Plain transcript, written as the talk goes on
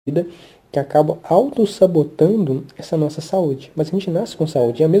vida que acaba auto-sabotando essa nossa saúde. Mas a gente nasce com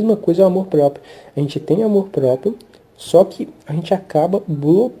saúde. E a mesma coisa é o amor próprio. A gente tem amor próprio, só que a gente acaba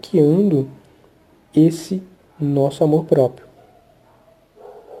bloqueando esse nosso amor próprio.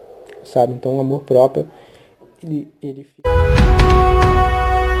 Sabe? Então o amor próprio, ele fica...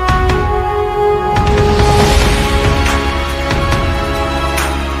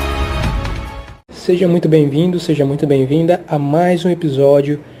 Seja muito bem-vindo, seja muito bem-vinda a mais um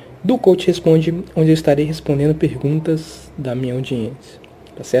episódio do Coach Responde, onde eu estarei respondendo perguntas da minha audiência.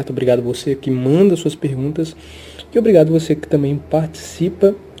 Tá certo? Obrigado você que manda suas perguntas e obrigado você que também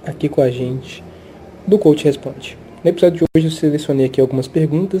participa aqui com a gente do Coach Responde. No episódio de hoje eu selecionei aqui algumas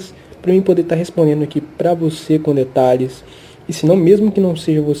perguntas para eu poder estar respondendo aqui para você com detalhes. E se não, mesmo que não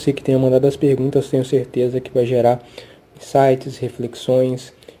seja você que tenha mandado as perguntas, tenho certeza que vai gerar insights,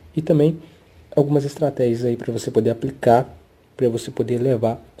 reflexões e também algumas estratégias aí para você poder aplicar, para você poder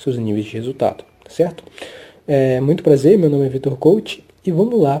levar seus níveis de resultado, tá certo? Muito prazer, meu nome é Vitor Coach e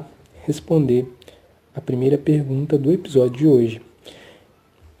vamos lá responder a primeira pergunta do episódio de hoje,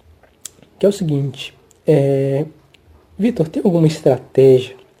 que é o seguinte: Vitor, tem alguma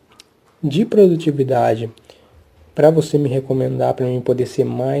estratégia de produtividade para você me recomendar para mim poder ser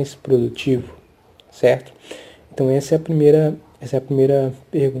mais produtivo, certo? Então essa é a primeira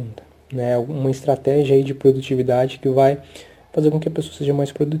pergunta. Né, uma estratégia aí de produtividade que vai fazer com que a pessoa seja mais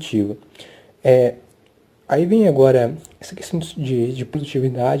produtiva. Aí vem agora, essa questão de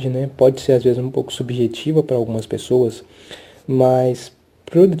produtividade, né, pode ser às vezes um pouco subjetiva para algumas pessoas, mas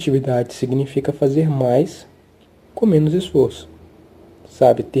produtividade significa fazer mais com menos esforço,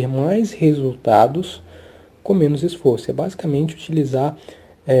 sabe? Ter mais resultados com menos esforço. É basicamente utilizar,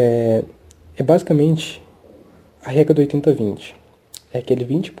 basicamente a regra do 80-20. É aquele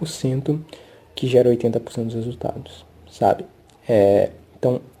 20% que gera 80% dos resultados, sabe?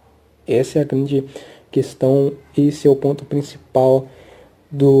 Então, essa é a grande questão, esse é o ponto principal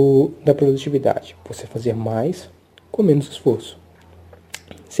da produtividade. Você fazer mais com menos esforço,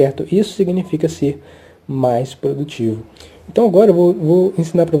 certo? Isso significa ser mais produtivo. Então, agora eu vou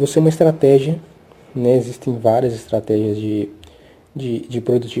ensinar para você uma estratégia, né? Existem várias estratégias de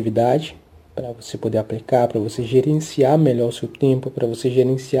produtividade, para você poder aplicar, para você gerenciar melhor o seu tempo, para você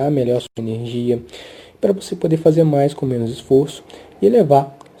gerenciar melhor a sua energia, para você poder fazer mais com menos esforço e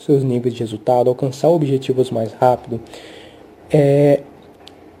elevar seus níveis de resultado, alcançar objetivos mais rápido.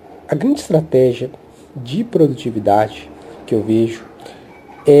 A grande estratégia de produtividade que eu vejo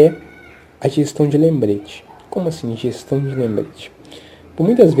é a gestão de lembrete. Como assim, gestão de lembrete? Por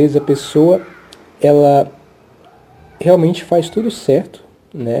muitas vezes a pessoa, ela realmente faz tudo certo,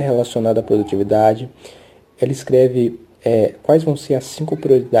 né, relacionado à produtividade. Ela escreve quais vão ser as 5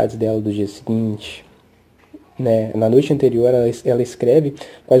 prioridades dela do dia seguinte. Né? Na noite anterior ela escreve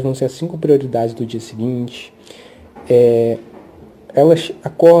quais vão ser as 5 prioridades do dia seguinte. Ela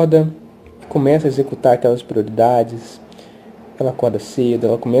acorda e começa a executar aquelas prioridades. Ela acorda cedo,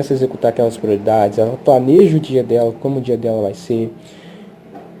 ela começa a executar aquelas prioridades. Ela planeja o dia dela, como o dia dela vai ser.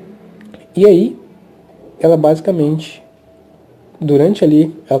 E aí, ela basicamente, durante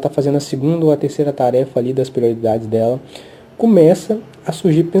ali, ela está fazendo a segunda ou a terceira tarefa ali das prioridades dela, começa a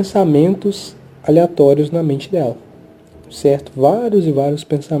surgir pensamentos aleatórios na mente dela, certo? Vários e vários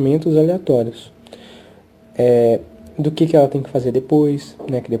pensamentos aleatórios. Do que ela tem que fazer depois,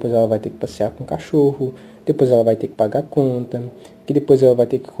 né? Que depois ela vai ter que passear com o cachorro, depois ela vai ter que pagar a conta, que depois ela vai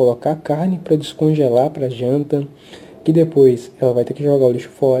ter que colocar a carne para descongelar para janta, que depois ela vai ter que jogar o lixo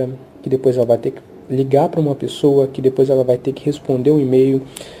fora, que depois ela vai ter que ligar para uma pessoa, que depois ela vai ter que responder um e-mail.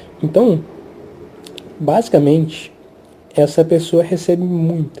 Então, basicamente, essa pessoa recebe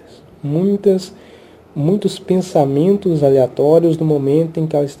muitos pensamentos aleatórios no momento em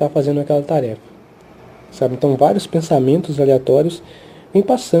que ela está fazendo aquela tarefa, sabe? Então, vários pensamentos aleatórios vêm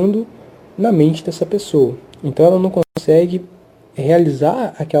passando na mente dessa pessoa. Então, ela não consegue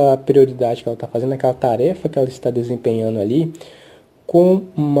realizar aquela prioridade que ela está fazendo, aquela tarefa que ela está desempenhando ali, com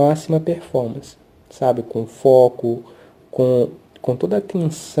máxima performance, sabe? Com foco, com toda a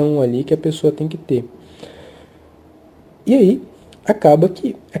atenção ali que a pessoa tem que ter. E aí, acaba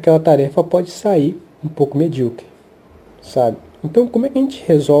que aquela tarefa pode sair um pouco medíocre, sabe? Então, como é que a gente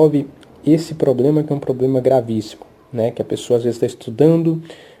resolve esse problema, que é um problema gravíssimo, né? Que a pessoa às vezes está estudando,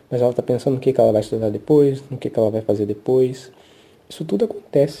 mas ela está pensando no que ela vai estudar depois, no que ela vai fazer depois. Isso tudo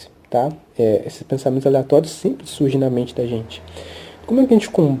acontece, tá? Esses pensamentos aleatórios sempre surgem na mente da gente. Como é que a gente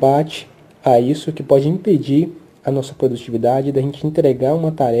combate a isso que pode impedir a nossa produtividade, da gente entregar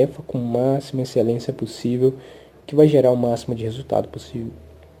uma tarefa com máxima excelência possível, que vai gerar o máximo de resultado possível?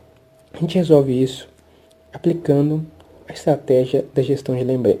 A gente resolve isso aplicando a estratégia da gestão de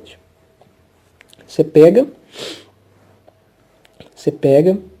lembrete. Você pega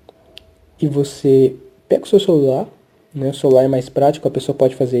e você pega o seu celular, né? O celular é mais prático, a pessoa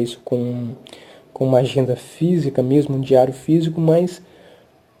pode fazer isso com uma agenda física mesmo, um diário físico, mas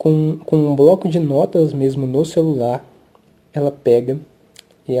com um bloco de notas mesmo no celular, ela pega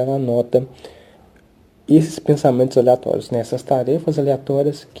e ela anota esses pensamentos aleatórios, né? Essas tarefas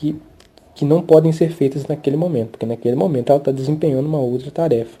aleatórias que não podem ser feitas naquele momento, porque naquele momento ela está desempenhando uma outra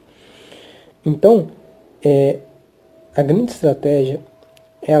tarefa. Então, a grande estratégia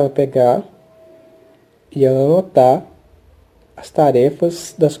é ela pegar e ela anotar as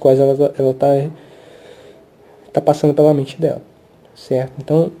tarefas das quais ela está passando pela mente dela, certo?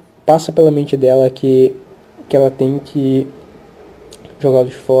 Então, passa pela mente dela que ela tem que jogar o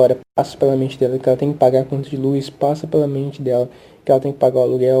lixo fora, passa pela mente dela que ela tem que pagar a conta de luz, passa pela mente dela que ela tem que pagar o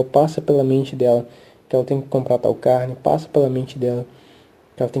aluguel, passa pela mente dela que ela tem que comprar tal carne, passa pela mente dela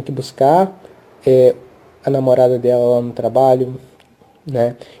que ela tem que buscar a namorada dela lá no trabalho,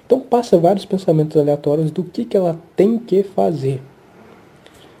 né? Então passa vários pensamentos aleatórios do que ela tem que fazer.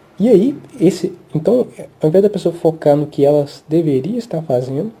 E aí, então, ao invés da pessoa focar no que ela deveria estar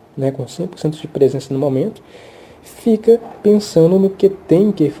fazendo, né, com 100% de presença no momento, fica pensando no que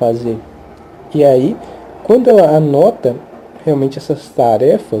tem que fazer. E aí, quando ela anota realmente essas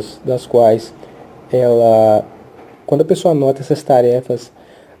tarefas das quais quando a pessoa anota essas tarefas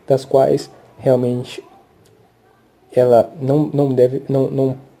das quais realmente ela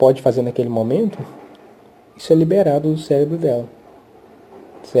não pode fazer naquele momento, isso é liberado do cérebro dela,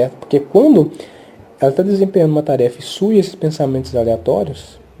 certo? Porque quando ela está desempenhando uma tarefa e surge esses pensamentos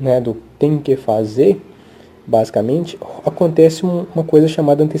aleatórios, né, do tem que fazer, basicamente, acontece uma coisa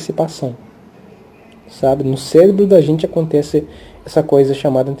chamada antecipação, sabe? No cérebro da gente acontece essa coisa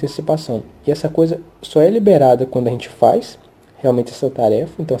chamada antecipação. E essa coisa só é liberada quando a gente faz realmente essa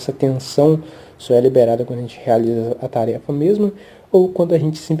tarefa. Então essa tensão só é liberada quando a gente realiza a tarefa mesmo, ou quando a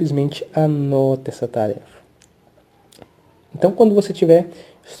gente simplesmente anota essa tarefa. Então quando você estiver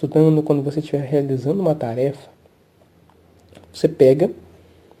estudando, quando você estiver realizando uma tarefa, você pega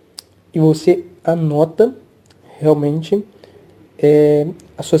e você anota realmente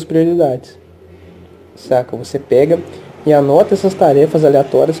as suas prioridades. Saca? Você pega e anota essas tarefas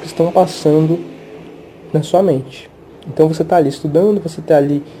aleatórias que estão passando na sua mente. Então você está ali estudando, você está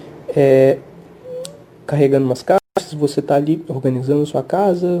ali carregando umas caixas, você está ali organizando sua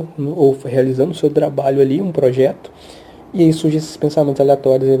casa ou realizando o seu trabalho ali, um projeto, e aí surgem esses pensamentos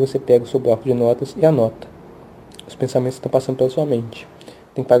aleatórios, aí você pega o seu bloco de notas e anota os pensamentos que estão passando pela sua mente.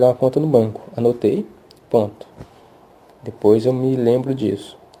 Tem que pagar uma conta no banco. Anotei, ponto. Depois eu me lembro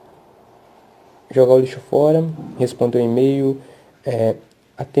disso. Jogar o lixo fora, responder um e-mail,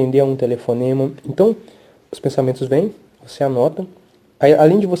 atender a um telefonema. Então, os pensamentos vêm, você anota. Aí,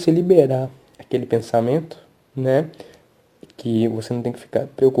 além de você liberar aquele pensamento, né, que você não tem que ficar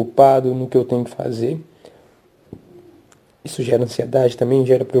preocupado no que eu tenho que fazer. Isso gera ansiedade também,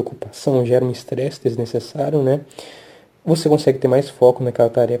 gera preocupação, gera um estresse desnecessário, né? Você consegue ter mais foco naquela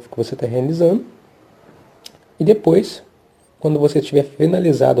tarefa que você está realizando. E depois, quando você tiver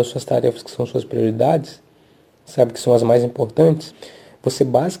finalizado as suas tarefas, que são suas prioridades, sabe que são as mais importantes, você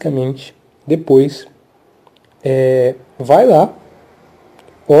basicamente, depois, vai lá,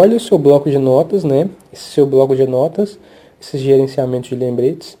 olha o seu bloco de notas, né? Esse seu bloco de notas, esses gerenciamentos de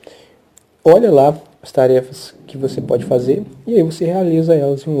lembretes, olha lá as tarefas que você pode fazer e aí você realiza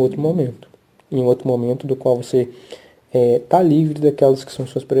elas em um outro momento. Em um outro momento do qual você está livre daquelas que são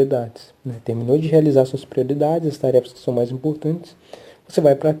suas prioridades. Né? Terminou de realizar suas prioridades, as tarefas que são mais importantes, você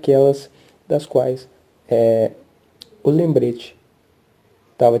vai para aquelas das quais o lembrete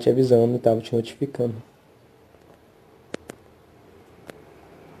estava te avisando, estava te notificando.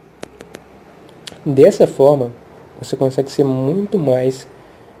 Dessa forma, você consegue ser muito mais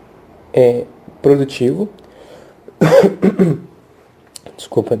produtivo.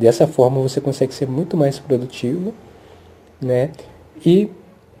 Desculpa, dessa forma você consegue ser muito mais produtivo, né? E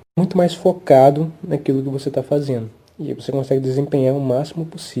muito mais focado naquilo que você está fazendo. E aí você consegue desempenhar o máximo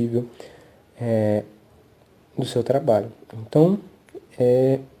possível do seu trabalho. Então,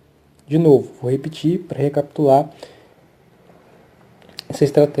 de novo, vou repetir para recapitular essa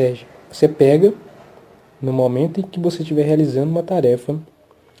estratégia. Você pega no momento em que você estiver realizando uma tarefa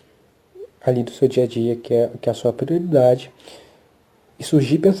ali do seu dia a dia, que é a sua prioridade, e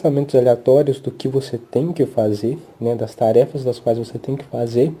surgir pensamentos aleatórios do que você tem que fazer, né, das tarefas das quais você tem que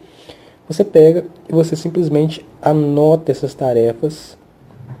fazer, você pega e você simplesmente anota essas tarefas,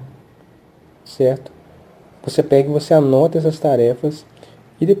 certo? Você pega e você anota essas tarefas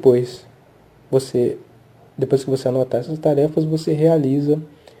e depois você Depois que você anotar essas tarefas, você realiza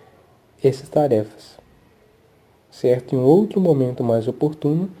essas tarefas, certo? Em outro momento mais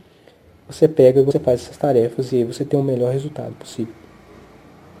oportuno, você pega e você faz essas tarefas e aí você tem o melhor resultado possível,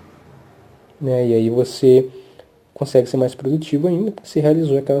 né? E aí você consegue ser mais produtivo ainda, porque você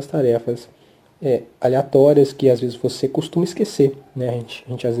realizou aquelas tarefas aleatórias que às vezes você costuma esquecer, né? A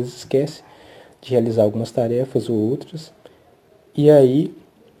gente às vezes esquece de realizar algumas tarefas ou outras, e aí,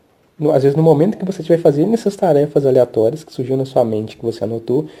 às vezes no momento que você estiver fazendo essas tarefas aleatórias que surgiu na sua mente, que você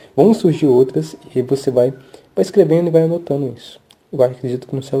anotou, vão surgir outras e você vai escrevendo e vai anotando isso. Eu acredito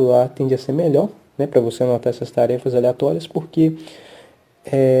que no celular tende a ser melhor, né, para você anotar essas tarefas aleatórias, porque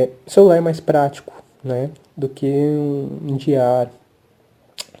o celular é mais prático, né, do que um diário.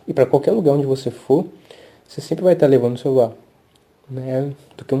 E para qualquer lugar onde você for, você sempre vai estar levando o celular, né,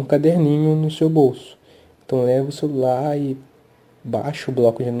 do que um caderninho no seu bolso. Então leva o celular e baixa o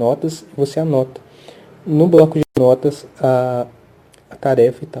bloco de notas e você anota no bloco de notas a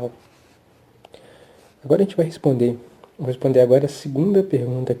tarefa e tal. Agora a gente vai responder. Vou responder agora a segunda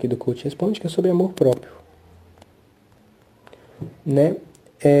pergunta aqui do Coach Responde, que é sobre amor próprio, né?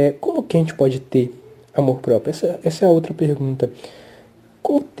 Como que a gente pode ter amor próprio? Essa é a outra pergunta.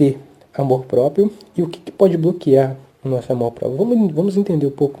 Como ter amor próprio e o que pode bloquear o nosso amor próprio? Vamos entender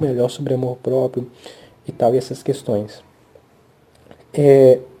um pouco melhor sobre amor próprio e tal, e essas questões.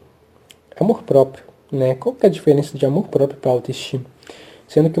 Amor próprio, né? Qual que é a diferença de amor próprio para autoestima?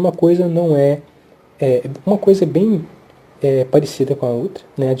 Sendo que uma coisa não uma coisa bem parecida com a outra,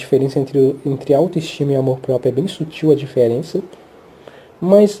 né? A diferença entre autoestima e amor próprio é bem sutil a diferença,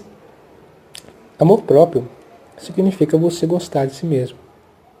 mas amor próprio significa você gostar de si mesmo,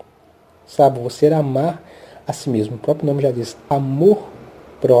 sabe? Você amar a si mesmo. O próprio nome já diz, amor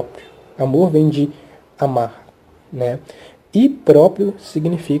próprio. Amor vem de amar, né? E próprio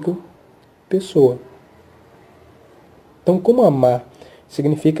significa pessoa. Então, como amar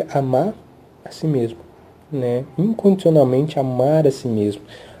significa amar a si mesmo, né? Incondicionalmente amar a si mesmo,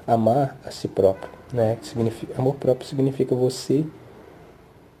 amar a si próprio, né? Amor próprio significa você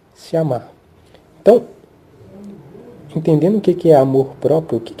se amar. Então, entendendo o que é amor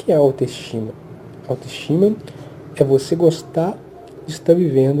próprio, o que é autoestima? Autoestima é você gostar de estar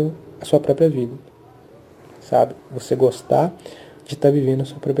vivendo a sua própria vida, sabe? Você gostar de estar vivendo a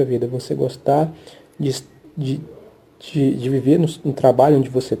sua própria vida, você gostar de, de, de viver no trabalho onde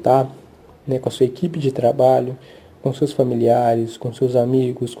você está, né, com a sua equipe de trabalho, com seus familiares, com seus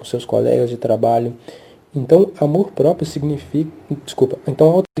amigos, com seus colegas de trabalho. Então, amor próprio significa, então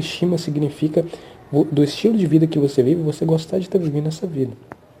autoestima significa do estilo de vida que você vive, você gostar de estar vivendo essa vida.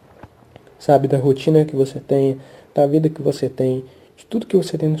 Sabe, da rotina que você tem, da vida que você tem, de tudo que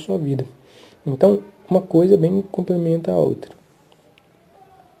você tem na sua vida. Então, uma coisa bem complementa a outra.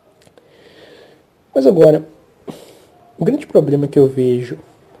 Mas agora, o grande problema que eu vejo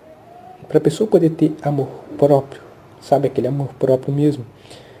para a pessoa poder ter amor próprio, sabe, aquele amor próprio mesmo,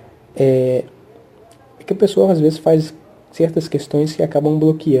 é que a pessoa às vezes faz certas questões que acabam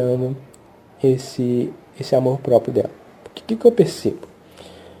bloqueando esse amor próprio dela. Porque o que eu percebo?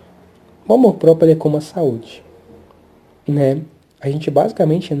 O amor próprio é como a saúde, né? A gente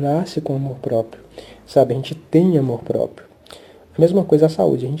basicamente nasce com amor próprio, sabe? A gente tem amor próprio. A mesma coisa a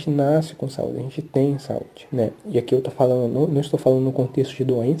saúde, a gente nasce com saúde, a gente tem saúde, né? E aqui eu tô falando, não estou falando no contexto de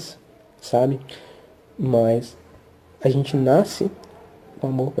doença, sabe? Mas a gente nasce com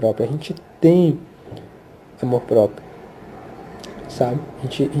amor próprio, a gente tem amor próprio, sabe? A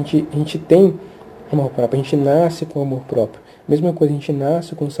gente tem amor próprio, a gente nasce com amor próprio. Mesma coisa, a gente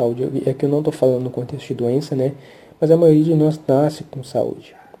nasce com saúde. É que eu não estou falando no contexto de doença, né? Mas a maioria de nós nasce com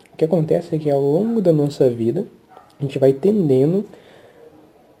saúde. O que acontece é que ao longo da nossa vida, a gente vai tendendo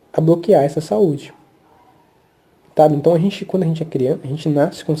a bloquear essa saúde. Sabe? Então, quando a gente é criança, a gente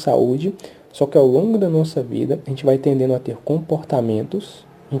nasce com saúde, só que ao longo da nossa vida, a gente vai tendendo a ter comportamentos,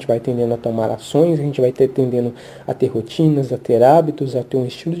 a gente vai tendendo a tomar ações, a gente vai tendendo a ter rotinas, a ter hábitos, a ter um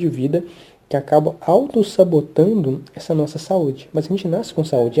estilo de vida que acaba auto-sabotando essa nossa saúde. Mas a gente nasce com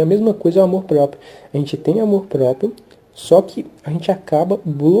saúde. E a mesma coisa é o amor próprio. A gente tem amor próprio, só que a gente acaba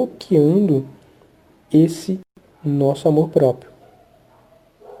bloqueando esse nosso amor próprio.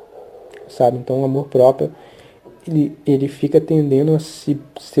 Sabe? Então o amor próprio, ele fica tendendo a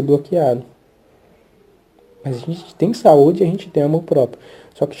ser bloqueado. Mas a gente tem saúde e a gente tem amor próprio.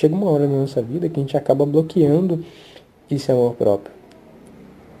 Só que chega uma hora na nossa vida que a gente acaba bloqueando esse amor próprio.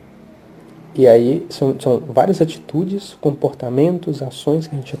 E aí são várias atitudes, comportamentos, ações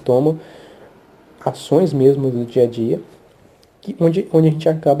que a gente toma, ações mesmo do dia a dia, onde a gente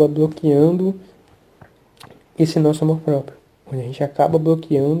acaba bloqueando esse nosso amor próprio. Onde a gente acaba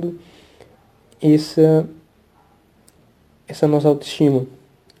bloqueando essa nossa autoestima.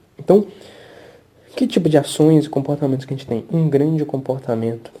 Então, que tipo de ações e comportamentos que a gente tem? Um grande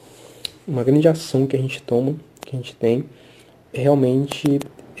comportamento, uma grande ação que a gente toma, que a gente tem, realmente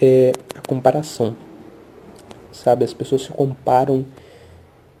é a comparação. Sabe, as pessoas se comparam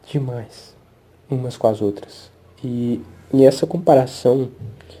demais umas com as outras. E essa comparação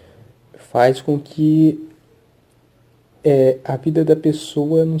faz com que a vida da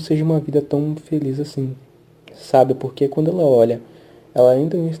pessoa não seja uma vida tão feliz assim. Sabe, porque quando ela olha, ela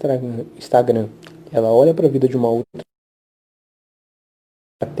entra no Instagram, ela olha para a vida de uma outra,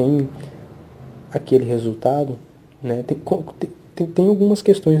 tem aquele resultado, né? Tem algumas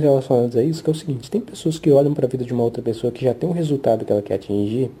questões relacionadas a isso, que é o seguinte: tem pessoas que olham para a vida de uma outra pessoa que já tem um resultado que ela quer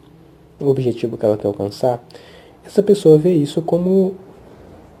atingir, o objetivo que ela quer alcançar. Essa pessoa vê isso como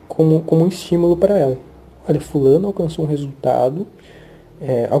um estímulo para ela. Olha, fulano alcançou um resultado,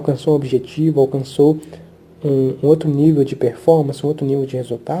 alcançou um objetivo, alcançou um outro nível de performance, um outro nível de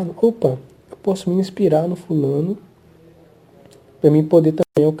resultado. Opa, eu posso me inspirar no fulano para mim poder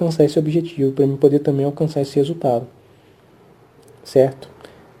também alcançar esse objetivo, para mim poder também alcançar esse resultado, certo?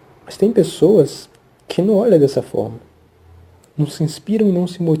 Mas tem pessoas que não olham dessa forma, não se inspiram e não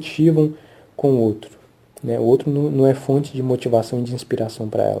se motivam com o outro, né? O outro não é fonte de motivação e de inspiração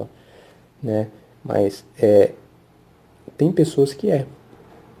para ela, né? Mas tem pessoas que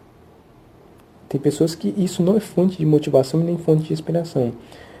tem pessoas que isso não é fonte de motivação e nem fonte de inspiração,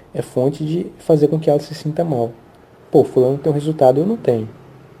 é fonte de fazer com que ela se sinta mal. Pô, fulano tem um resultado, eu não tenho,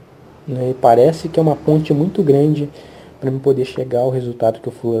 né? E parece que é uma ponte muito grande para me poder chegar ao resultado que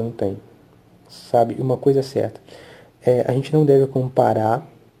o fulano tem, sabe? Uma coisa é certa, a gente não deve comparar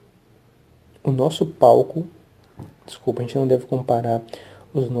o nosso palco, desculpa, a gente não deve comparar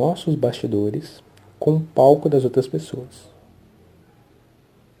os nossos bastidores com o palco das outras pessoas,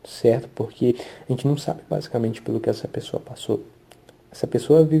 certo? Porque a gente não sabe basicamente pelo que essa pessoa passou. Essa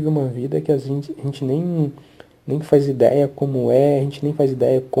pessoa vive uma vida que a gente nem faz ideia como é, a gente nem faz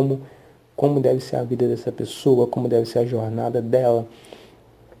ideia como deve ser a vida dessa pessoa, como deve ser a jornada dela.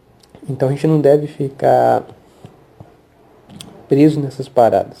 Então a gente não deve ficar preso nessas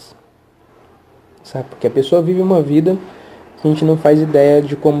paradas, sabe? Porque a pessoa vive uma vida que a gente não faz ideia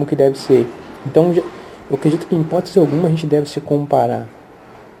de como que deve ser. Então eu acredito que em hipótese alguma a gente deve se comparar.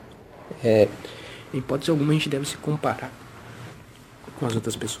 Em hipótese alguma a gente deve se comparar com as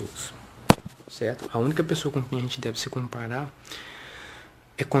outras pessoas, certo? A única pessoa com quem a gente deve se comparar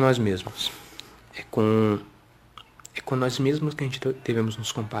é com nós mesmos. É com nós mesmos que a gente devemos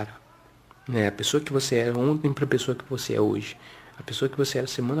nos comparar. Né? A pessoa que você era ontem para a pessoa que você é hoje. A pessoa que você era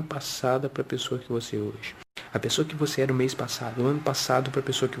semana passada para a pessoa que você é hoje. A pessoa que você era o mês passado, o ano passado para a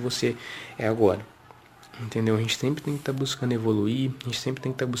pessoa que você é agora. Entendeu? A gente sempre tem que estar buscando evoluir, a gente sempre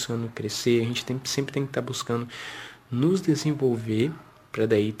tem que estar buscando crescer, a gente sempre tem que estar buscando nos desenvolver para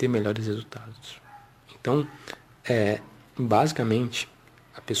daí ter melhores resultados. Então, basicamente,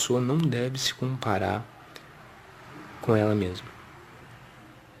 a pessoa não deve se comparar com ela mesma.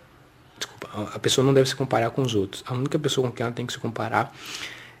 Desculpa, a pessoa não deve se comparar com os outros. A única pessoa com quem ela tem que se comparar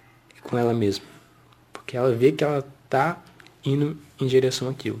é com ela mesma. Porque ela vê que ela está indo em direção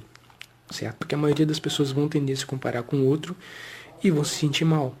àquilo. Certo? Porque a maioria das pessoas vão tender a se comparar com o outro e vão se sentir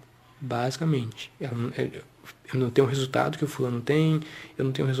mal. Basicamente. Eu não tenho o resultado que o fulano tem, eu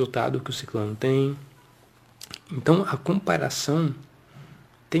não tenho o resultado que o ciclano tem. Então, a comparação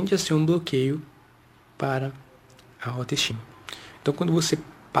tende a ser um bloqueio para a autoestima. Então, quando você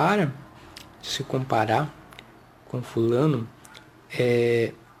para de se comparar com fulano,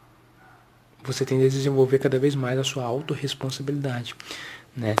 você tende a desenvolver cada vez mais a sua autorresponsabilidade.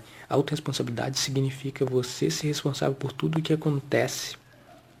 Né? A autorresponsabilidade significa você ser responsável por tudo o que acontece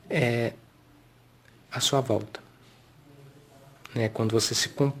à sua volta. Né? Quando você se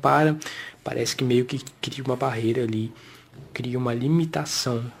compara, parece que meio que cria uma barreira ali, cria uma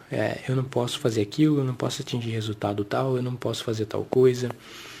limitação. Eu não posso fazer aquilo, eu não posso atingir resultado tal, eu não posso fazer tal coisa.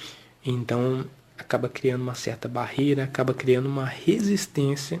 Então, acaba criando uma certa barreira, acaba criando uma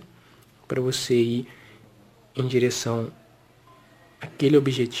resistência para você ir em direção àquele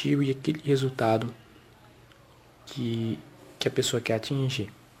objetivo e aquele resultado que a pessoa quer atingir.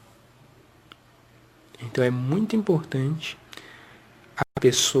 Então, é muito importante a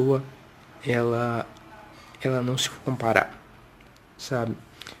pessoa ela não se comparar, sabe?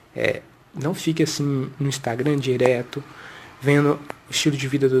 Não fique assim no Instagram direto, vendo o estilo de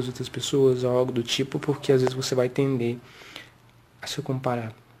vida das outras pessoas ou algo do tipo, porque às vezes você vai tender a se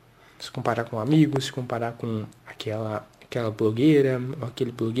comparar. Se comparar com um amigo, se comparar com aquela blogueira, ou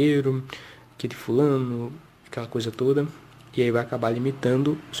aquele blogueiro, aquele fulano, aquela coisa toda. E aí vai acabar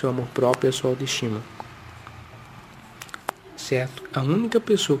limitando o seu amor próprio e a sua autoestima. certo? A única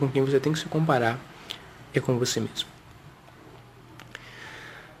pessoa com quem você tem que se comparar é com você mesmo.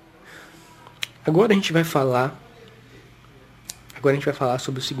 Agora a gente vai falar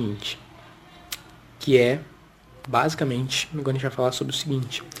sobre o seguinte, que é, basicamente, agora a gente vai falar sobre o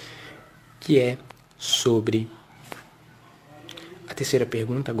seguinte, que é sobre a terceira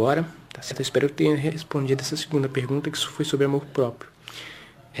pergunta agora, tá certo? Eu espero que eu tenha respondido essa segunda pergunta, que foi sobre amor próprio.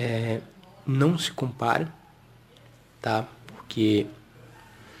 Não se compare, tá? Porque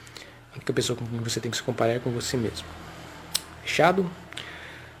a única pessoa com quem você tem que se comparar é com você mesmo. Fechado?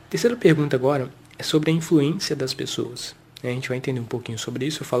 Terceira pergunta agora é sobre a influência das pessoas. A gente vai entender um pouquinho sobre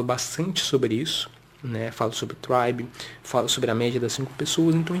isso, eu falo bastante sobre isso, né? Falo sobre tribe, falo sobre a média das 5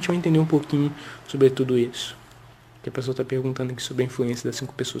 pessoas, então a gente vai entender um pouquinho sobre tudo isso. Que a pessoa está perguntando aqui sobre a influência das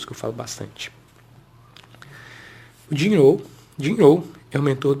 5 pessoas, que eu falo bastante. O Jim Rohn é o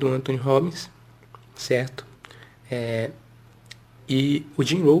mentor do Anthony Robbins, certo? E o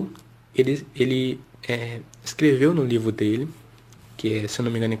Jim Rohn, ele escreveu no livro dele, que é, se eu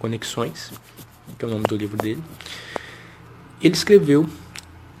não me engano, Conexões, que é o nome do livro dele. Ele escreveu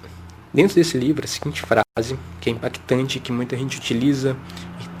dentro desse livro a seguinte frase, que é impactante, que muita gente utiliza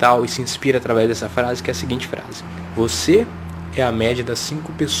e tal, e se inspira através dessa frase, que é a seguinte frase: você é a média das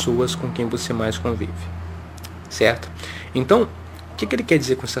 5 pessoas com quem você mais convive. Certo? Então, o que ele quer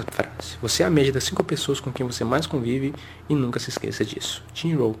dizer com essa frase? Você é a média das 5 pessoas com quem você mais convive e nunca se esqueça disso.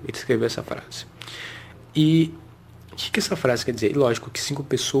 Jim Rohn, ele escreveu essa frase. E o que essa frase quer dizer? E lógico que 5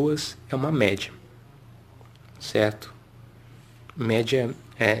 pessoas é uma média. Certo? Média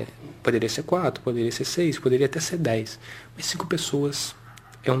poderia ser 4, poderia ser 6, poderia até ser 10. Mas 5 pessoas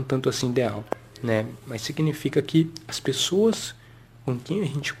é um tanto assim ideal, né? Mas significa que as pessoas com quem a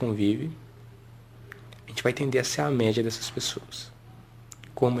gente convive, a gente vai tender a ser a média dessas pessoas.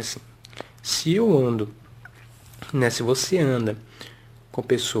 Como assim? Se eu ando, né? Se você anda com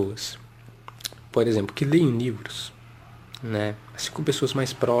pessoas, por exemplo, que leem livros, né? As 5 pessoas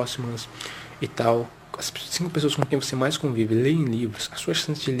mais próximas e tal, as 5 pessoas com quem você mais convive leem livros, a sua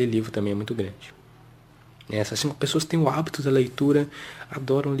chance de ler livro também é muito grande. Essas 5 pessoas têm o hábito da leitura,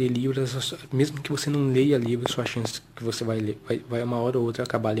 adoram ler livros, mesmo que você não leia livro, sua chance que você vai ler, vai uma hora ou outra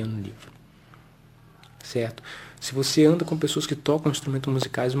acabar lendo livro. Certo? Se você anda com pessoas que tocam instrumentos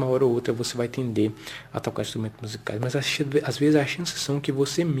musicais, uma hora ou outra você vai tender a tocar instrumentos musicais, mas às vezes as chances são que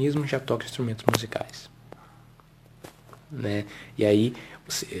você mesmo já toca instrumentos musicais. Né? E aí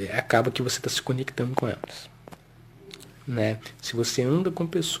acaba que você está se conectando com elas. Né? Se você anda com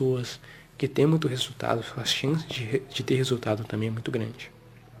pessoas que têm muito resultado, a chance de ter resultado também é muito grande.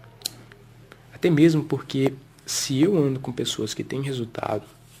 Até mesmo porque se eu ando com pessoas que têm resultado,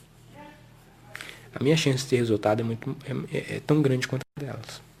 a minha chance de ter resultado é tão grande quanto a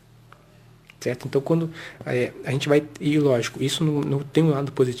delas. Certo? Então quando a gente vai, e lógico, isso não tem um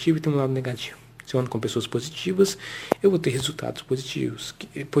lado positivo e tem um lado negativo. Se eu ando com pessoas positivas, eu vou ter resultados positivos.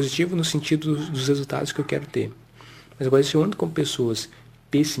 Positivo no sentido dos resultados que eu quero ter. Mas agora, se eu ando com pessoas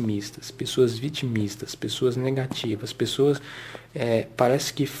pessimistas, pessoas vitimistas, pessoas negativas, pessoas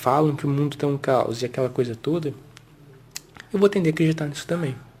parece que falam que o mundo está um caos e aquela coisa toda, eu vou tender a acreditar nisso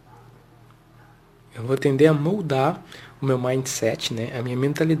também. Eu vou tender a moldar o meu mindset, né, a minha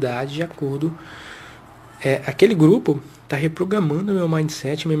mentalidade de acordo. Aquele grupo está reprogramando o meu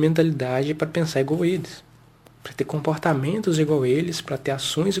mindset, minha mentalidade para pensar igual a eles. Para ter comportamentos igual a eles, para ter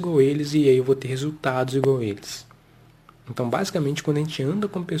ações igual a eles, e aí eu vou ter resultados igual a eles. Então, basicamente, quando a gente anda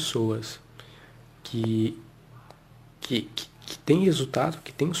com pessoas que têm resultado,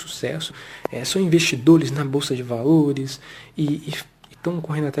 que têm sucesso, são investidores na bolsa de valores e estão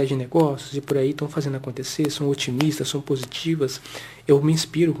correndo atrás de negócios e por aí estão fazendo acontecer, são otimistas, são positivas, eu me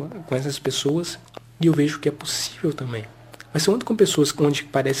inspiro com essas pessoas e eu vejo que é possível também. Mas se eu ando com pessoas onde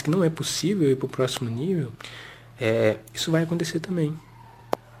parece que não é possível ir para o próximo nível, isso vai acontecer também.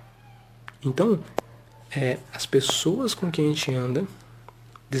 Então, as pessoas com quem a gente anda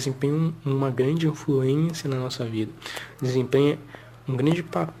desempenham uma grande influência na nossa vida, desempenham um grande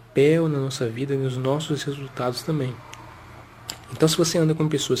papel na nossa vida e nos nossos resultados também. Então, se você anda com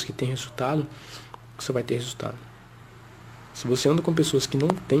pessoas que têm resultado, você vai ter resultado. Se você anda com pessoas que não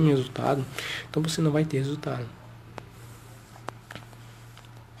têm resultado, então você não vai ter resultado.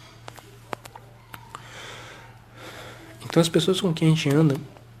 Então, as pessoas com quem a gente anda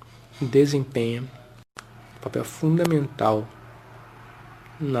desempenham um papel fundamental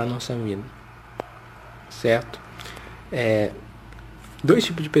na nossa vida. Certo? 2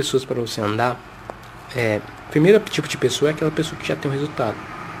 tipos de pessoas para você andar. Primeiro tipo de pessoa é aquela pessoa que já tem um resultado.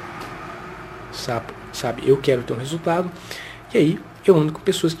 Sabe? Eu quero ter um resultado. E aí eu ando com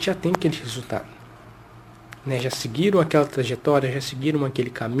pessoas que já têm aquele resultado. né? Já seguiram aquela trajetória, já seguiram aquele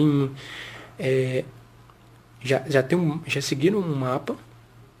caminho, já seguiram um mapa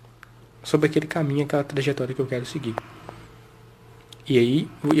sobre aquele caminho, aquela trajetória que eu quero seguir. E aí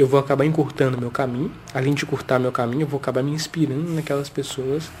eu vou acabar encurtando meu caminho. Além de encurtar meu caminho, eu vou acabar me inspirando naquelas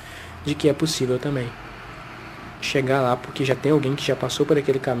pessoas de que é possível também chegar lá, porque já tem alguém que já passou por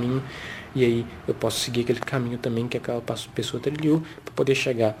aquele caminho, e aí eu posso seguir aquele caminho também que aquela pessoa trilhou para poder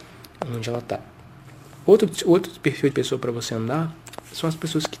chegar onde ela está. Outro perfil de pessoa para você andar são as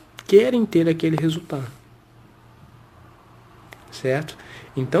pessoas que querem ter aquele resultado, certo?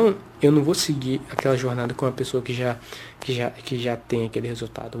 Então eu não vou seguir aquela jornada com uma pessoa que já tem aquele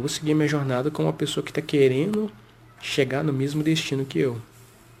resultado. Eu vou seguir minha jornada com uma pessoa que está querendo chegar no mesmo destino que eu.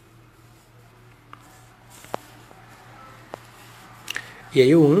 E aí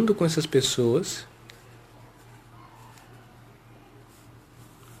eu ando com essas pessoas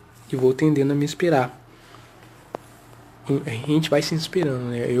e vou tendendo a me inspirar. A gente vai se inspirando,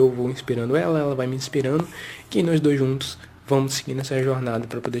 né? Eu vou inspirando ela vai me inspirando, e nós dois juntos vamos seguir nessa jornada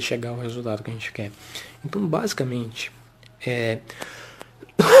para poder chegar ao resultado que a gente quer. Então, basicamente,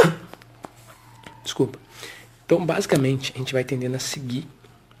 desculpa. Então, basicamente, a gente vai tendendo a seguir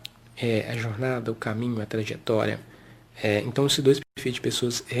a jornada, o caminho, a trajetória. Então, esses dois perfis de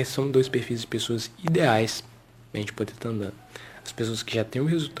pessoas são dois perfis de pessoas ideais para a gente poder estar andando. As pessoas que já têm o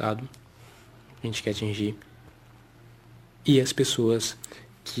resultado que a gente quer atingir, e as pessoas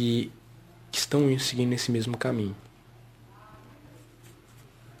que estão seguindo esse mesmo caminho.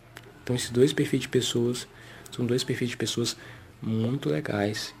 Então, esses dois perfis de pessoas são dois perfis de pessoas muito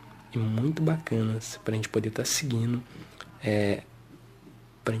legais e muito bacanas para a gente poder estar seguindo,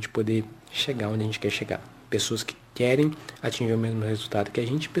 para a gente poder chegar onde a gente quer chegar. Pessoas que querem atingir o mesmo resultado que a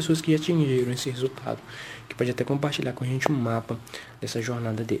gente, pessoas que já atingiram esse resultado, que pode até compartilhar com a gente um mapa dessa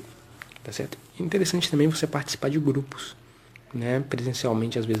jornada dele, tá certo? É interessante também você participar de grupos, né?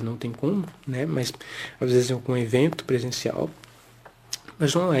 Presencialmente às vezes não tem como, né? Mas às vezes é algum evento presencial,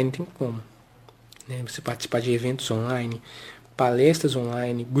 mas online tem como, né? Você participar de eventos online, palestras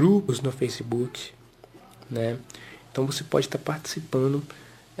online, grupos no Facebook, né? Então você pode estar participando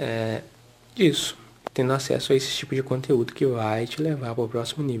disso, tendo acesso a esse tipo de conteúdo que vai te levar para o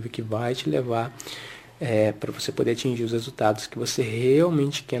próximo nível, que vai te levar para você poder atingir os resultados que você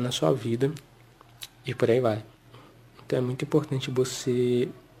realmente quer na sua vida, e por aí vai. Então é muito importante você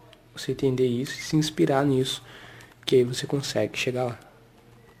entender isso e se inspirar nisso, que aí você consegue chegar lá.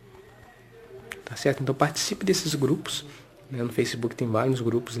 Tá certo? Então participe desses grupos, né? No Facebook tem vários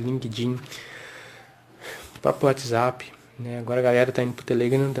grupos, LinkedIn, próprio WhatsApp, né? Agora a galera tá indo pro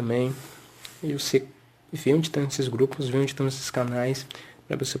Telegram também. E você vê onde estão esses grupos, vê onde estão esses canais,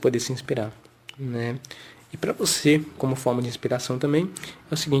 para você poder se inspirar, né? E para você, como forma de inspiração também,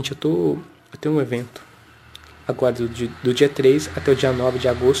 é o seguinte: eu tenho um evento agora do dia 3 até o dia 9 de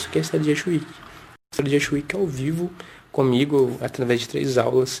agosto, que é a estratégia Week. A estratégia Week é ao vivo comigo, através de 3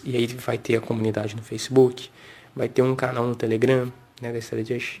 aulas, e aí vai ter a comunidade no Facebook, vai ter um canal no Telegram, né, da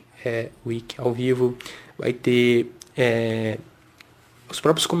estratégia Week ao vivo, vai ter os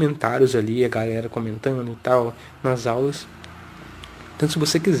próprios comentários ali, a galera comentando e tal, nas aulas. Então, se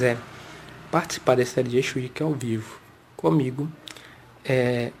você quiser participar da estratégia Week ao vivo comigo,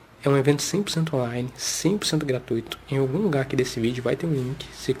 é um evento 100% online, 100% gratuito. Em algum lugar aqui desse vídeo vai ter um link.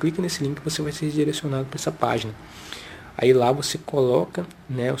 Você clica nesse link, você vai ser redirecionado para essa página. Aí lá você coloca,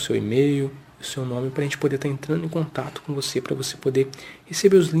 né, o seu e-mail, o seu nome, para a gente poder estar entrando em contato com você, para você poder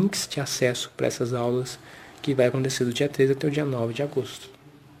receber os links de acesso para essas aulas que vai acontecer do dia 3 até o dia 9 de agosto.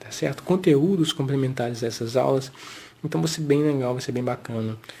 Tá certo? Conteúdos complementares dessas aulas. Então vai ser bem legal, vai ser bem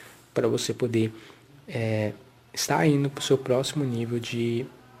bacana para você poder estar indo para o seu próximo nível de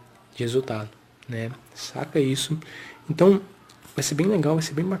resultado, né? Saca isso? Então vai ser bem legal, vai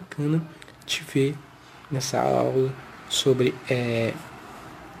ser bem bacana te ver nessa aula sobre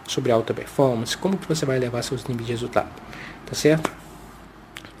alta performance, como que você vai levar seus níveis de resultado, tá certo?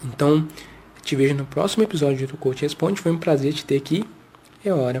 Então te vejo no próximo episódio do Coach Responde. Foi um prazer te ter aqui.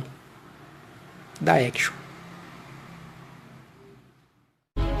 É hora da action.